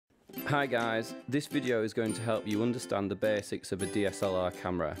Hi guys, this video is going to help you understand the basics of a DSLR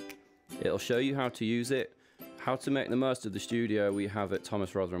camera. It'll show you how to use it, how to make the most of the studio we have at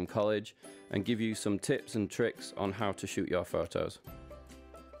Thomas Rotherham College, and give you some tips and tricks on how to shoot your photos.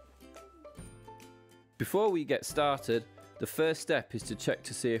 Before we get started, the first step is to check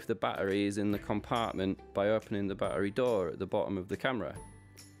to see if the battery is in the compartment by opening the battery door at the bottom of the camera.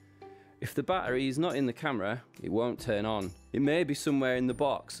 If the battery is not in the camera, it won't turn on. It may be somewhere in the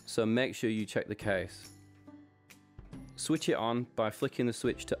box, so make sure you check the case. Switch it on by flicking the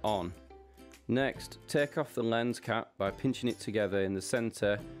switch to on. Next, take off the lens cap by pinching it together in the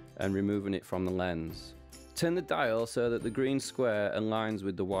center and removing it from the lens. Turn the dial so that the green square aligns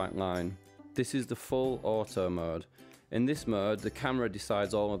with the white line. This is the full auto mode. In this mode, the camera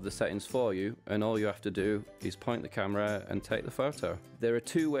decides all of the settings for you, and all you have to do is point the camera and take the photo. There are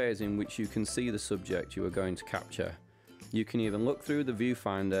two ways in which you can see the subject you are going to capture. You can either look through the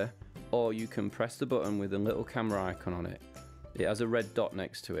viewfinder, or you can press the button with a little camera icon on it. It has a red dot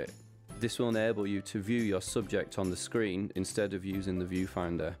next to it. This will enable you to view your subject on the screen instead of using the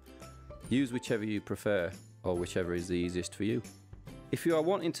viewfinder. Use whichever you prefer, or whichever is the easiest for you. If you are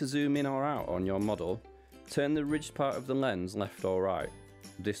wanting to zoom in or out on your model, turn the ridged part of the lens left or right.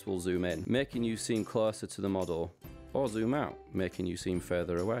 This will zoom in, making you seem closer to the model, or zoom out, making you seem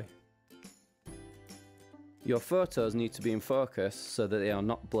further away. Your photos need to be in focus so that they are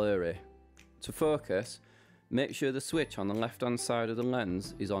not blurry. To focus, make sure the switch on the left-hand side of the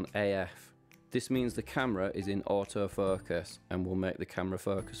lens is on AF. This means the camera is in autofocus and will make the camera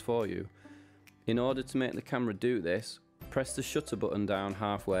focus for you. In order to make the camera do this, press the shutter button down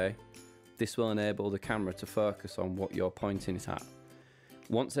halfway. This will enable the camera to focus on what you're pointing it at.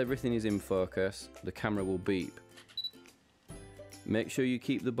 Once everything is in focus, the camera will beep. Make sure you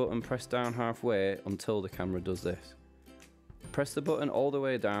keep the button pressed down halfway until the camera does this. Press the button all the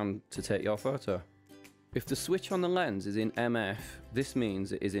way down to take your photo. If the switch on the lens is in MF, this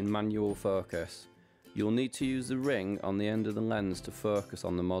means it is in manual focus. You'll need to use the ring on the end of the lens to focus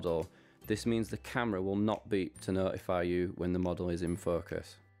on the model. This means the camera will not beep to notify you when the model is in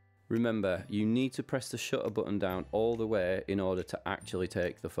focus. Remember, you need to press the shutter button down all the way in order to actually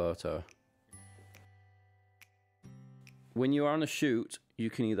take the photo. When you are on a shoot, you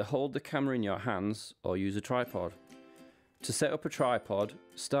can either hold the camera in your hands or use a tripod. To set up a tripod,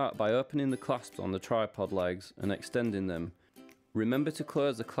 start by opening the clasps on the tripod legs and extending them. Remember to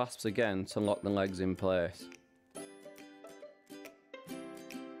close the clasps again to lock the legs in place.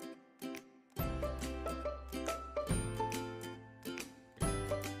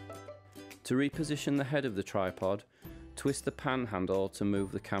 To reposition the head of the tripod, twist the pan handle to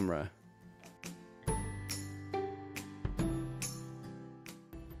move the camera.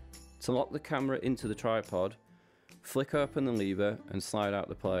 To lock the camera into the tripod, flick open the lever and slide out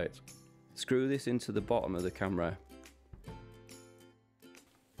the plate. Screw this into the bottom of the camera.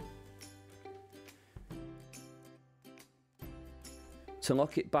 To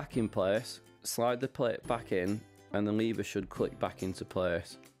lock it back in place, slide the plate back in and the lever should click back into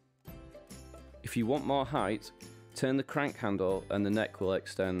place. If you want more height, turn the crank handle and the neck will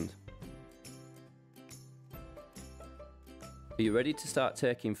extend. Are you ready to start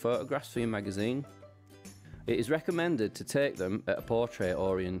taking photographs for your magazine? It is recommended to take them at a portrait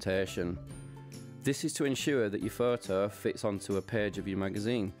orientation. This is to ensure that your photo fits onto a page of your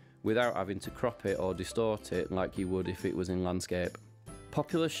magazine without having to crop it or distort it like you would if it was in landscape.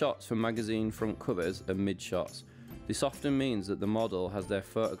 Popular shots for magazine front covers are mid shots. This often means that the model has their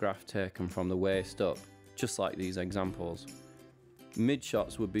photograph taken from the waist up, just like these examples. Mid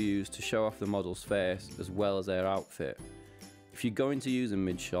shots would be used to show off the model's face as well as their outfit. If you're going to use a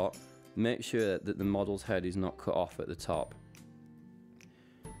mid shot, make sure that the model's head is not cut off at the top.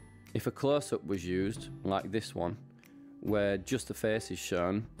 If a close-up was used, like this one, where just the face is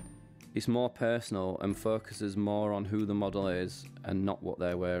shown, it's more personal and focuses more on who the model is and not what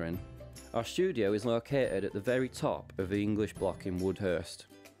they're wearing. Our studio is located at the very top of the English block in Woodhurst.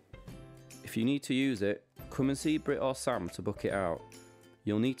 If you need to use it, come and see Britt or Sam to book it out.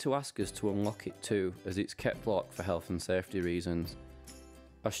 You'll need to ask us to unlock it too, as it's kept locked for health and safety reasons.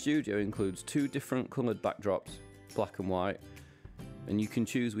 Our studio includes two different coloured backdrops, black and white, and you can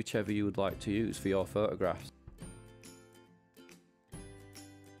choose whichever you would like to use for your photographs.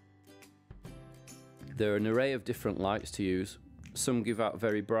 There are an array of different lights to use. Some give out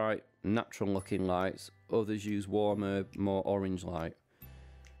very bright, natural looking lights, others use warmer, more orange light.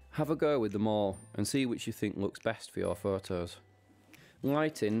 Have a go with them all and see which you think looks best for your photos.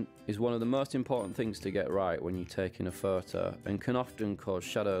 Lighting is one of the most important things to get right when you're taking a photo and can often cause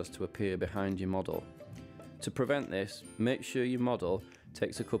shadows to appear behind your model. To prevent this, make sure your model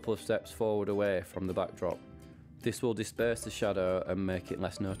takes a couple of steps forward away from the backdrop. This will disperse the shadow and make it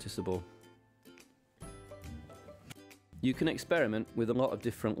less noticeable. You can experiment with a lot of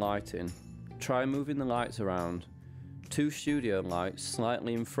different lighting. Try moving the lights around. 2 studio lights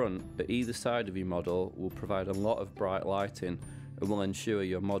slightly in front at either side of your model will provide a lot of bright lighting and will ensure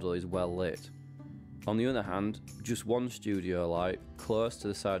your model is well lit. On the other hand, just 1 studio light close to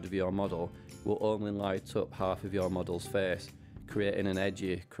the side of your model will only light up half of your model's face, creating an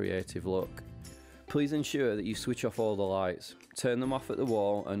edgy, creative look. Please ensure that you switch off all the lights, turn them off at the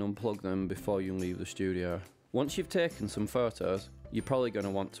wall and unplug them before you leave the studio. Once you've taken some photos, you're probably going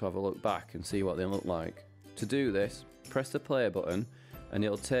to want to have a look back and see what they look like. To do this, press the play button and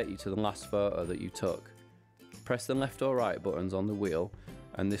it'll take you to the last photo that you took. Press the left or right buttons on the wheel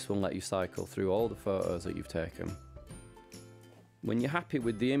and this will let you cycle through all the photos that you've taken. When you're happy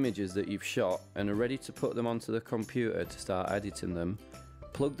with the images that you've shot and are ready to put them onto the computer to start editing them,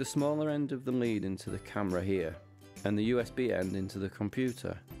 plug the smaller end of the lead into the camera here and the USB end into the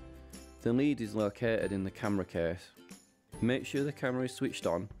computer. The lead is located in the camera case. Make sure the camera is switched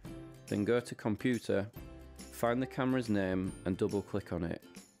on, then go to computer, find the camera's name and double click on it.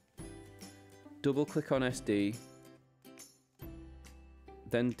 Double click on SD,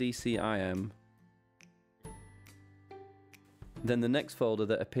 then DCIM, then the next folder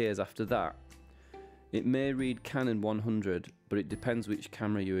that appears after that. It may read Canon 100, but it depends which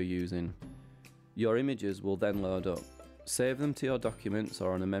camera you are using. Your images will then load up. Save them to your documents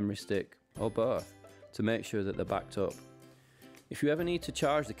or on a memory stick, or both, to make sure that they're backed up. If you ever need to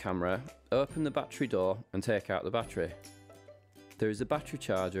charge the camera, open the battery door and take out the battery. There is a battery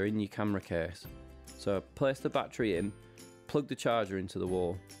charger in your camera case, so place the battery in, plug the charger into the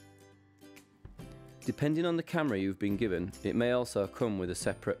wall. Depending on the camera you've been given, it may also come with a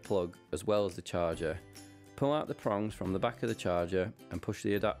separate plug as well as the charger. Pull out the prongs from the back of the charger and push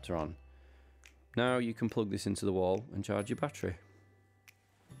the adapter on. Now you can plug this into the wall and charge your battery.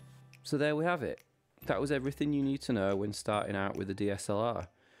 So there we have it. That was everything you need to know when starting out with a DSLR.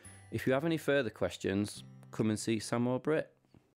 If you have any further questions, come and see Sam or Britt.